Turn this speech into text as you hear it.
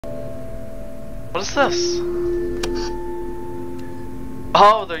What is this?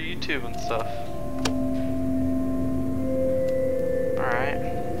 Oh, they're YouTube and stuff. Alright.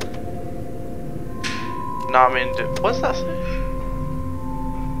 No, I mean, what's that say?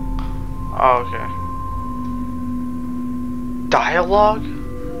 Oh, okay. Dialogue?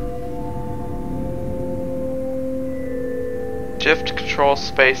 Shift Control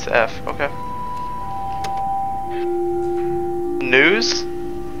Space F. Okay. News?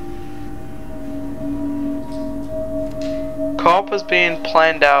 Co-op is being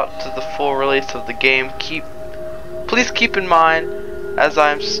planned out to the full release of the game. Please keep in mind, as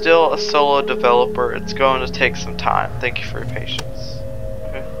I am still a solo developer, it's going to take some time. Thank you for your patience.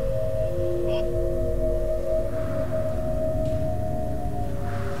 Okay.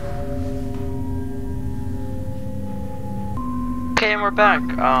 Okay, and we're back.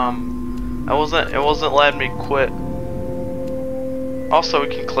 It wasn't letting me quit. Also, we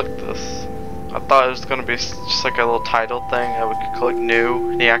can click this. I thought it was gonna be just like a little title thing that we could click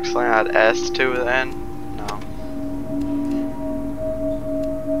new, and he actually had S to the end. No.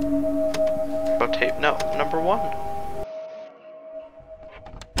 Rotate, no, number 1.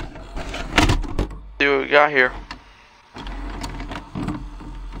 See what we got here.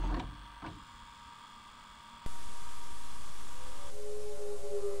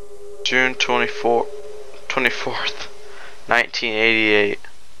 June 24th, 1988.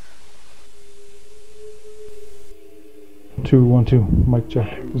 2, 1, 2, mic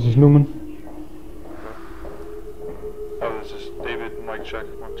check. This is Newman. Oh, this is David, mic check,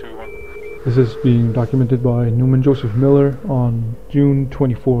 1, 2, 1. This is being documented by Newman Joseph Miller on June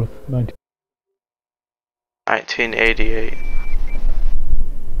 24th, 1988.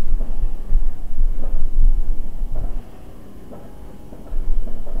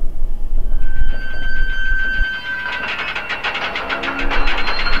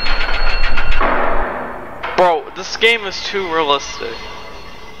 Bro, this game is too realistic.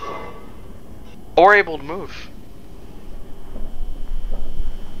 Or able to move.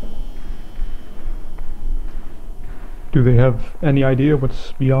 Do they have any idea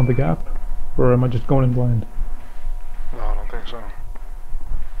what's beyond the gap? Or am I just going in blind? No, I don't think so. I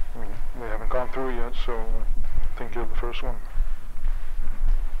mean, they haven't gone through it yet, so I think you're the first one.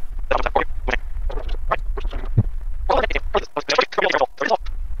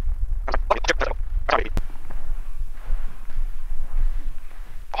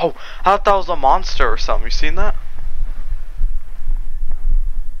 Oh, I thought that was a monster or something. You seen that?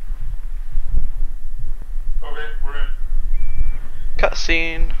 Okay, we're in.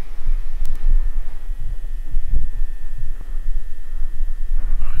 Cutscene.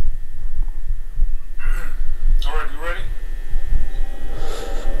 Alright, you ready?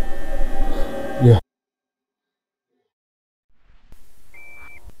 Yeah.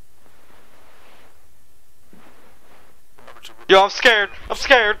 Yo, I'm scared. I'm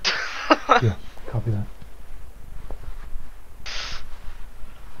scared. Yeah, copy that.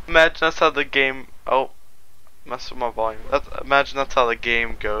 Imagine that's how the game. Oh, mess with my volume. Imagine that's how the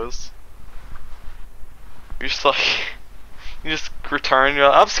game goes. You're just like, you just return. You're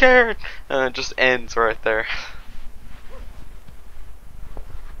like, I'm scared, and it just ends right there.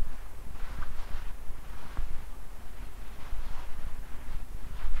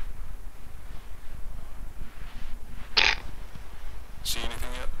 See anything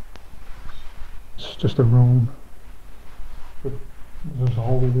yet? It's just a room. But there's a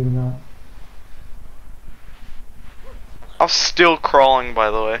hallway leading out. I'm still crawling, by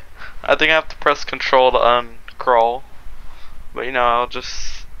the way. I think I have to press Control to uncrawl. But you know, I'll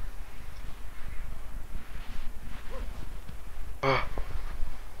just. Oh,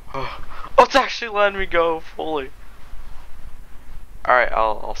 it's actually letting me go fully. Alright,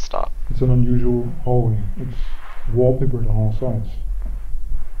 I'll stop. It's an unusual hallway. It's wallpapered on all sides.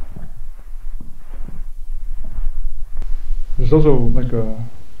 There's also like a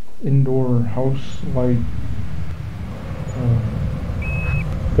indoor house like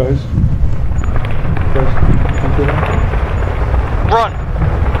guys, come to that. Run!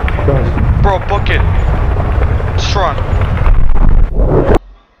 Guys, Bro, book it. Just run.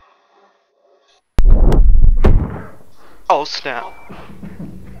 Oh snap.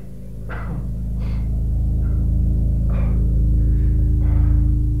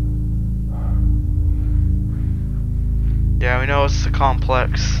 Yeah, we know it's the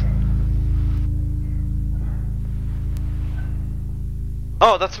complex.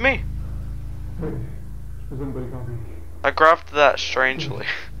 Oh, that's me. hey, is anybody copy? I grabbed that strangely.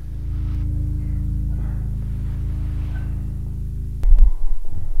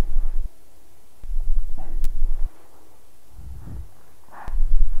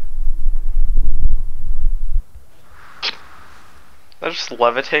 I just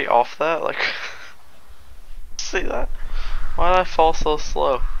levitate off that? Like, see that? Why did I fall so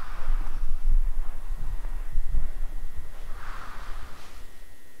slow?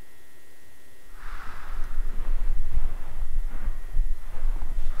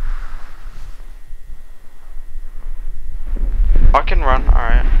 I can run,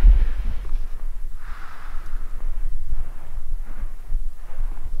 alright.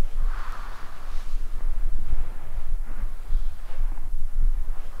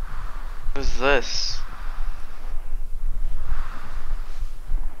 What is this?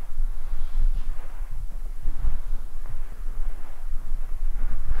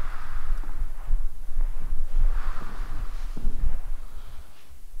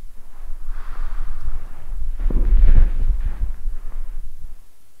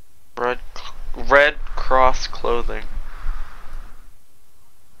 Red Cross clothing.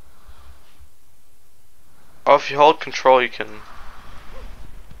 Oh, if you hold control, you can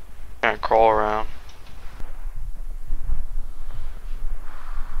kind of crawl around.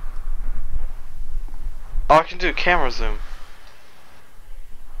 Oh, I can do camera zoom.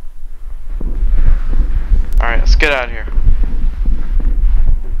 Alright, let's get out of here.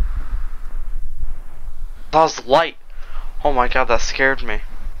 That was light. Oh my god, that scared me.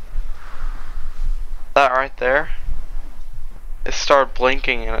 That right there, it started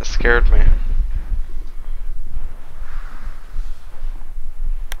blinking and it scared me.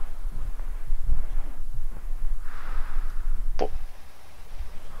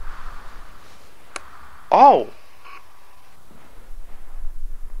 Oh!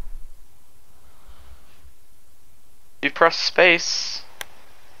 You press space,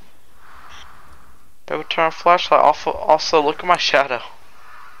 it would turn a flashlight off. Also, look at my shadow.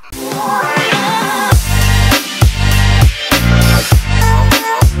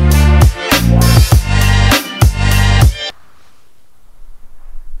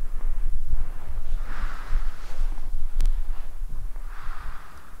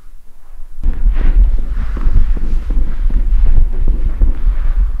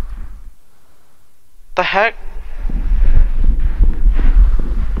 The heck?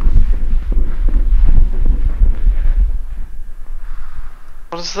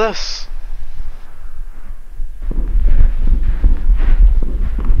 What is this?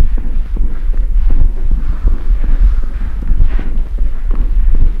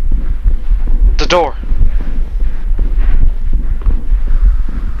 The door.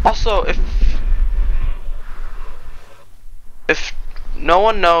 Also, if no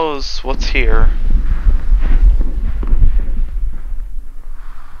one knows what's here,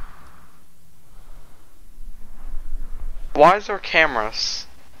 why is there cameras?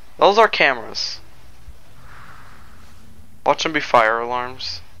 Those are cameras. Watch them be fire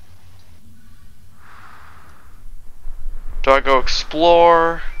alarms. Do I go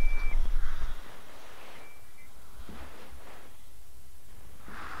explore?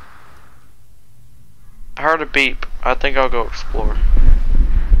 I heard a beep. I think I'll go explore.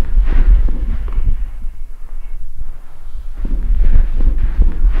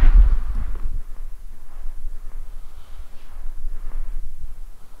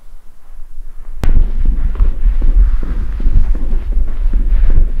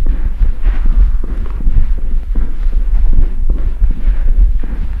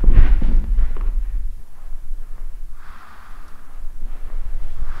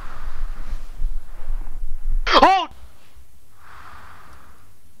 Oh!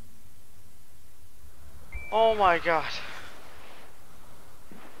 Oh my god.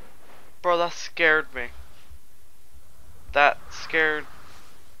 Bro, that scared me. That scared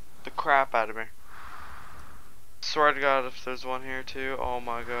the crap out of me. Swear to god if there's one here too. Oh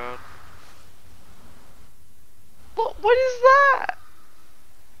my god. What is that?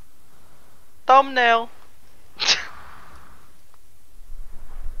 Thumbnail.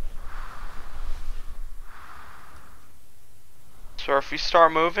 So if you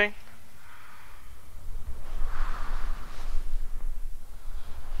start moving,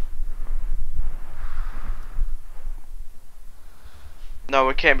 no,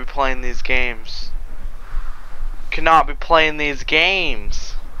 we can't be playing these games. Cannot be playing these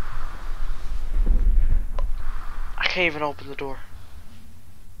games. I can't even open the door.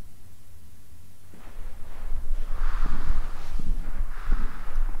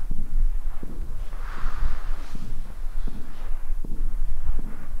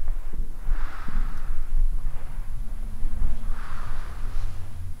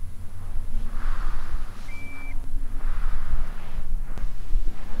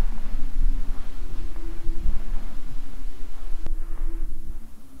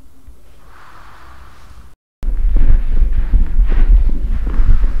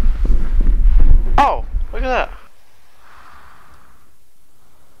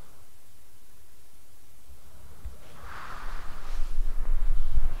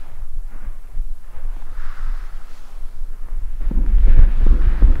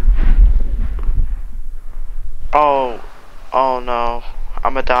 Oh, oh no.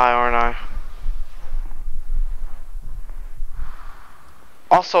 I'ma die, aren't I?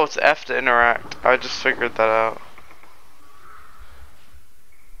 Also, it's F to interact. I just figured that out.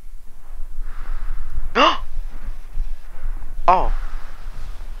 Oh.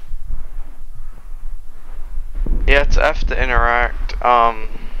 Yeah, it's F to interact.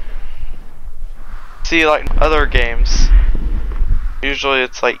 See, like other games, usually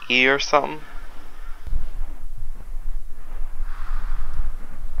it's like E or something.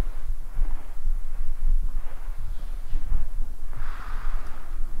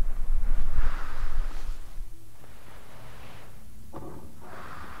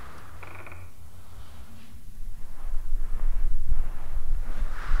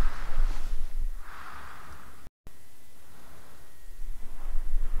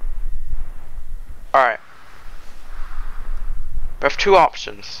 Alright. We have two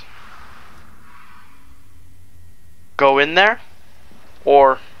options. Go in there,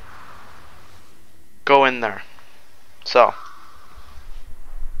 or go in there. So.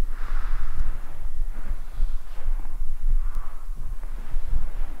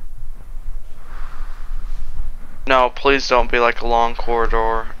 No, please don't be like a long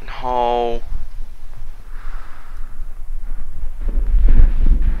corridor. No.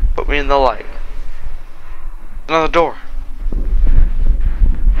 Put me in the light. Another door.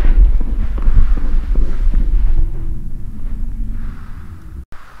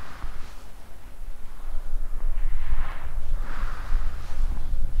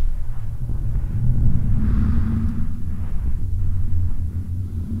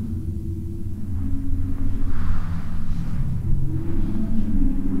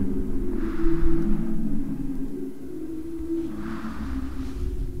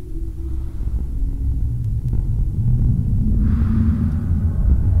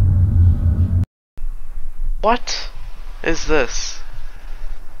 What is this?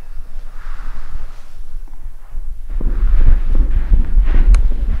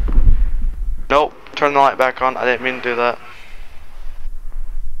 Nope, turn the light back on. I didn't mean to do that.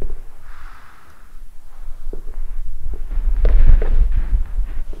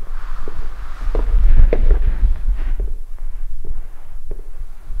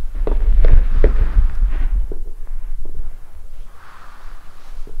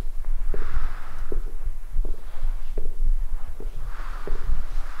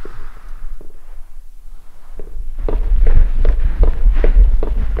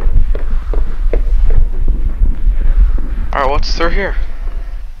 Alright, what's through here?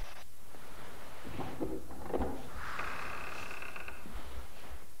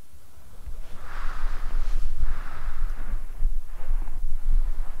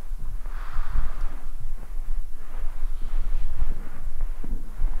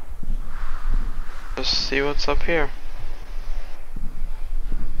 Let's see what's up here.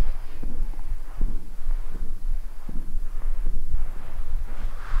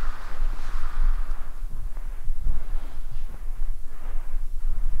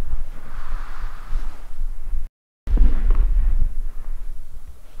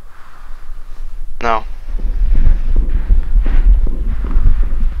 No.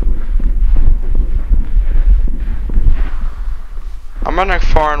 I'm running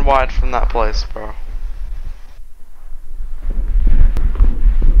far and wide from that place, bro.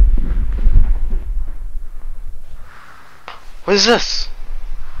 What is this?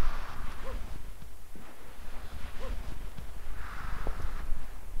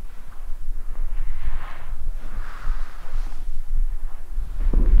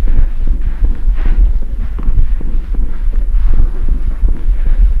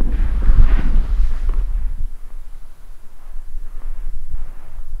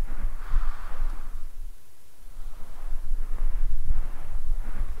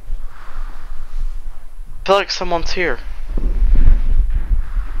 I feel like someone's here.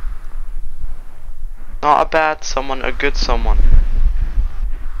 Not a bad someone, a good someone.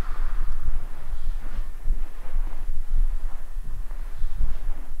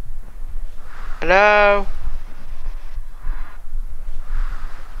 Hello?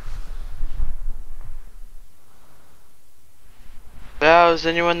 Hello, is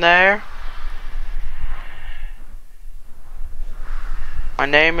anyone there? My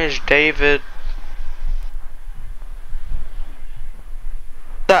name is David.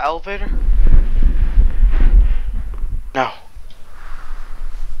 That elevator? No.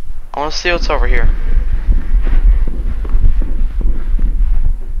 I want to see what's over here.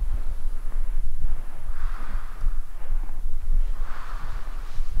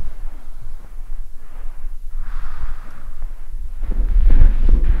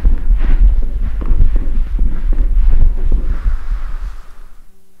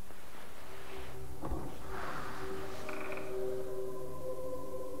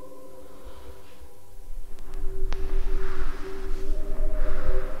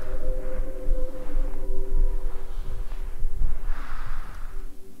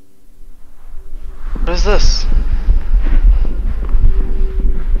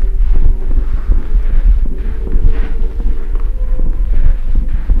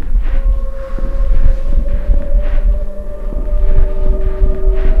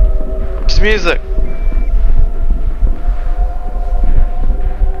 music.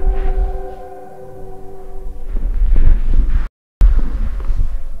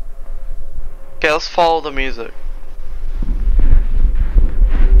 Okay, let's follow the music.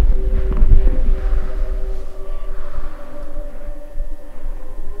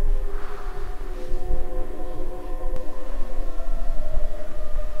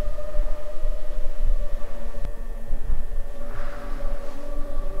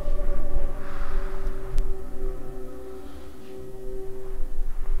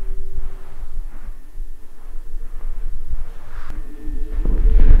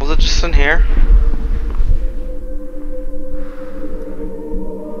 Was it just in here?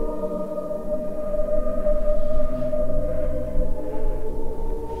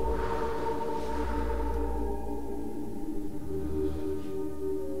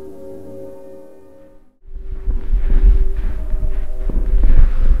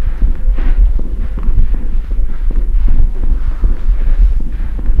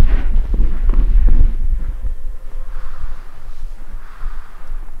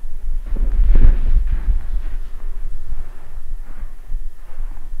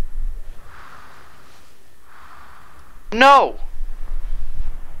 No!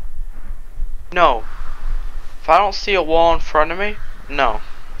 No. If I don't see a wall in front of me, no.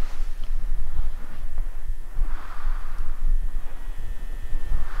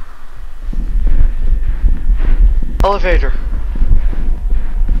 Elevator.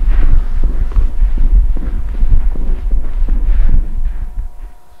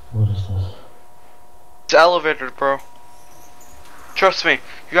 What is this? It's elevator, bro. Trust me,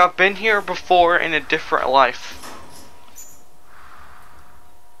 you have been here before in a different life.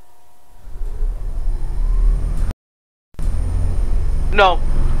 No,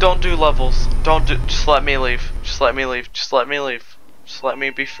 don't do levels. Don't do. Just let me leave. Just let me leave. Just let me leave. Just let me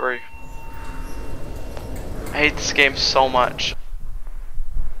be free. I hate this game so much. Is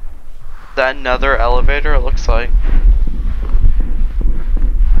that another elevator? It looks like.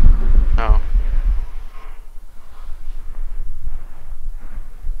 No.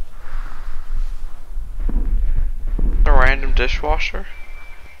 A random dishwasher?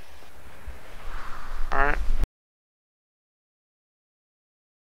 Alright.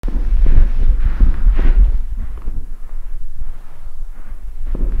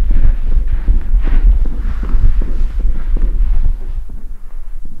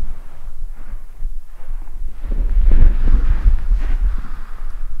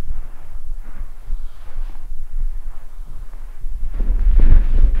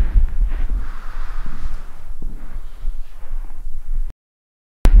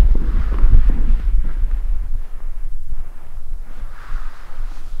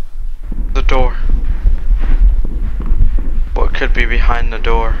 The door. What could be behind the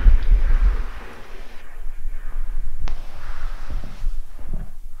door?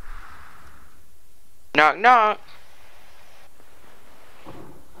 Knock knock.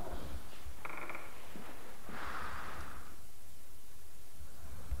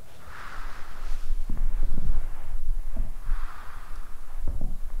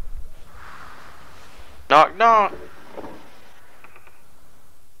 Knock knock.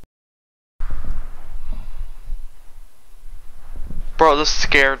 Bro, this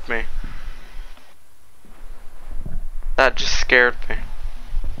scared me. That just scared me.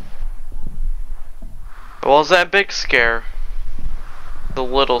 It wasn't a big scare. The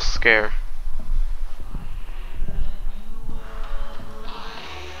little scare.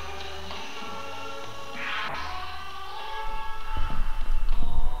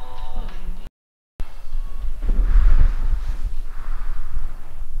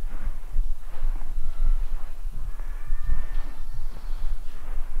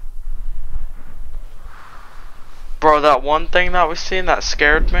 Bro, that one thing that we seen that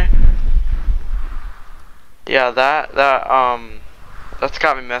scared me. Yeah, that's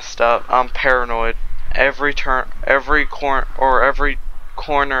got me messed up. I'm paranoid. Every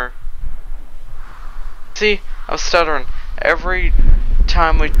corner. See, I'm stuttering. Every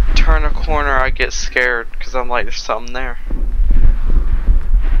time we turn a corner, I get scared because I'm like, there's something there.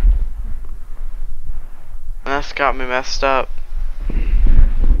 And that's got me messed up.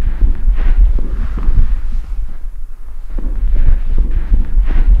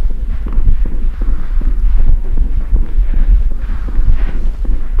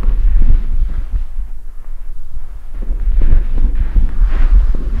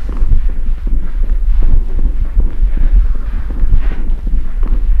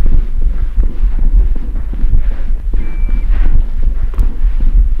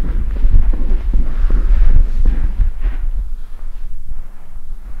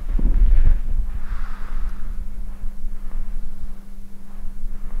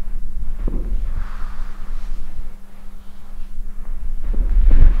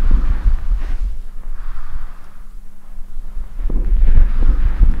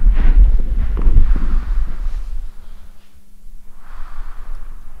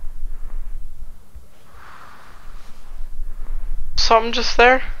 something just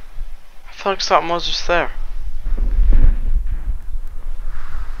there? I feel like something was just there.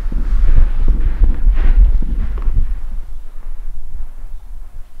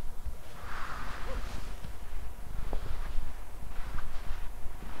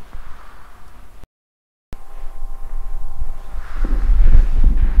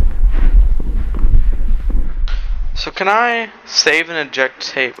 So can I save and eject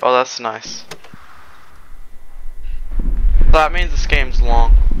tape? Oh, that's nice. That means this game's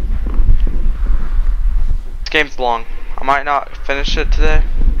long. This game's long. I might not finish it today,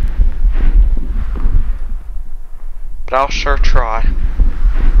 but I'll sure try.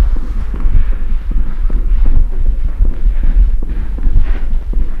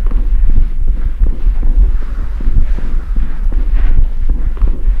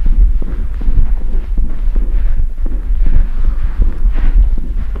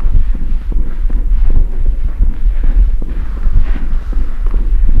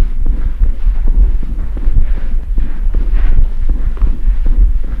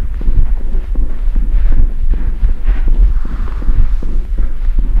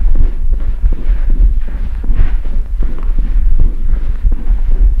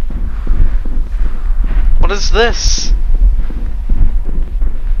 What is this?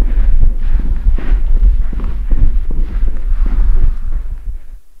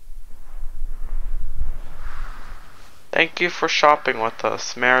 Thank you for shopping with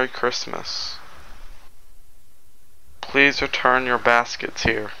us. Merry Christmas. Please return your baskets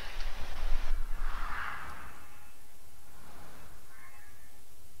here.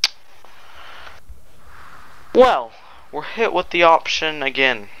 Well, we're hit with the option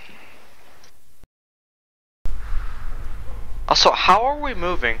again. Also, how are we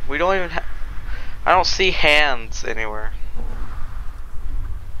moving? We don't even I don't see hands anywhere.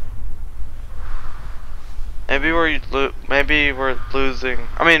 Maybe we're losing.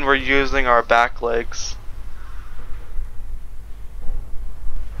 I mean, we're using our back legs.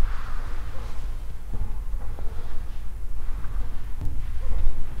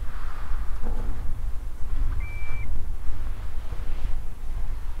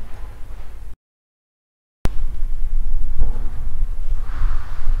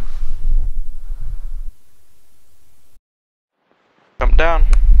 Jump down.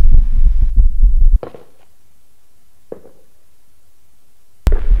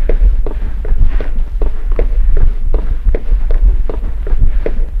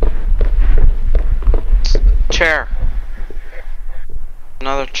 Chair.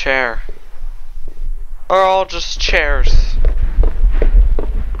 Another chair. Or all just chairs.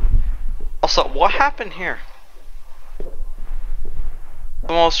 Also, what happened here?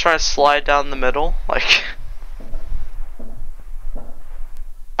 Someone was trying to slide down the middle, like.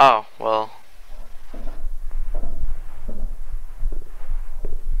 Oh, well.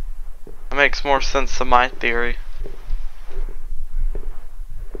 That makes more sense to my theory.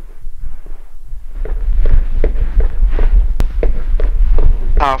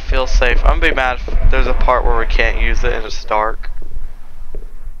 Oh, feel safe. I'm gonna be mad if there's a part where we can't use it and it's dark.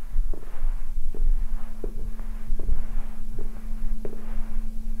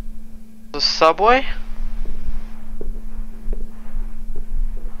 The subway?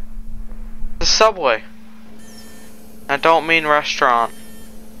 The subway. I don't mean restaurant.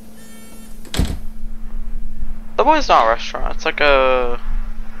 Subway's not a restaurant. It's like a.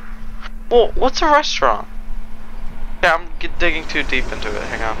 Well, what's a restaurant? Yeah, I'm digging too deep into it.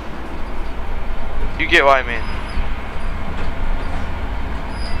 Hang on. You get what I mean.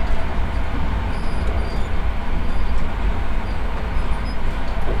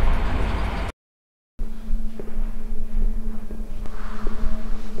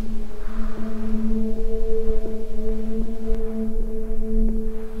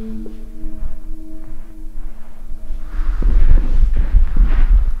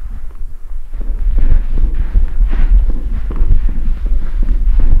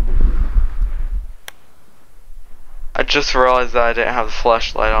 I just realized that I didn't have the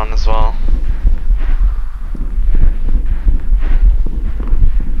flashlight on as well.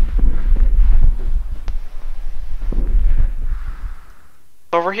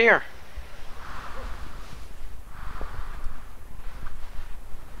 Over here.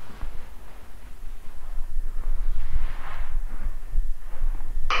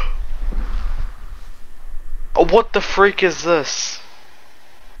 Oh, what the freak is this?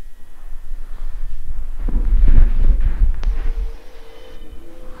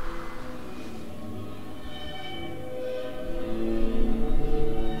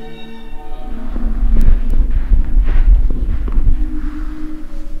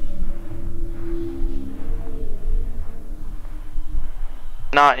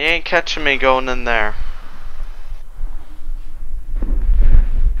 Nah, you ain't catching me going in there.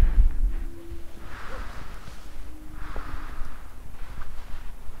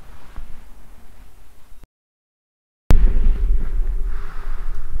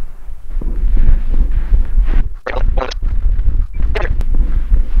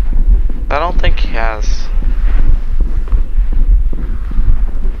 I don't think he has.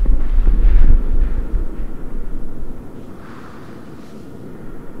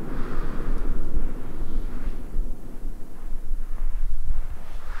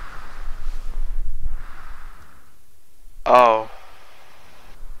 Oh.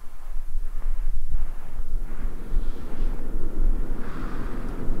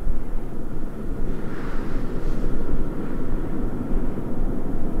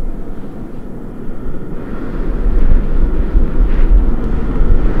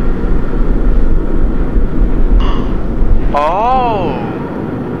 Oh.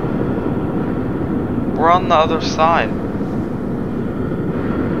 We're on the other side.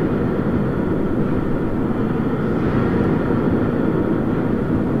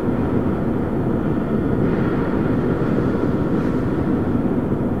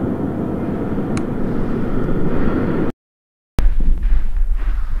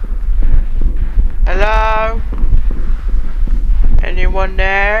 Hello? Anyone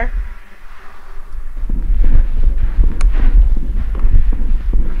there?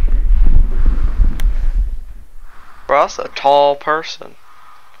 Bro, that's a tall person.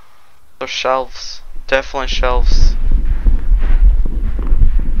 Those shelves. Definitely shelves.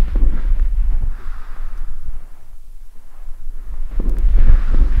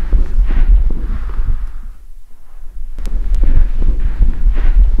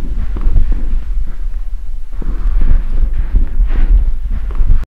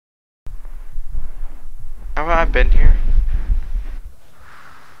 Haven't I been here?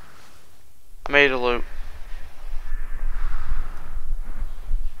 I made a loop.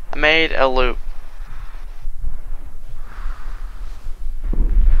 I made a loop.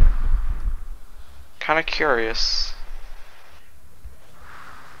 Kinda curious.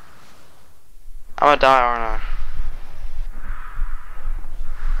 I'm gonna die, aren't I?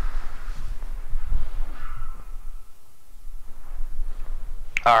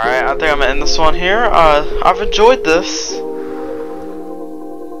 Alright, I think I'm gonna end this one here. I've enjoyed this.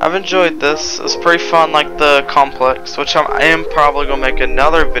 It's pretty fun, like the complex, which I am probably gonna make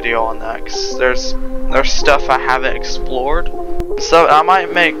another video on that, 'cause there's stuff I haven't explored. So I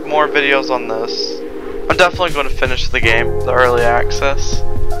might make more videos on this. I'm definitely going to finish the game, the early access.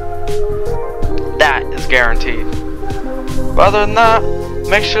 That is guaranteed. But other than that,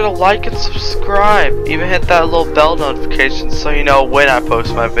 make sure to like and subscribe. Even hit that little bell notification so you know when I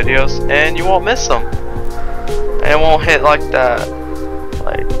post my videos and you won't miss them. And it won't hit like that,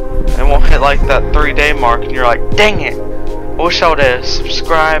 it won't hit like that 3-day mark and you're like, dang it. I wish I would have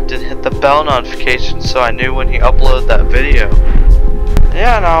subscribed and hit the bell notification so I knew when he uploaded that video.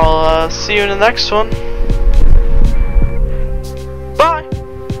 Yeah, and I'll see you in the next one.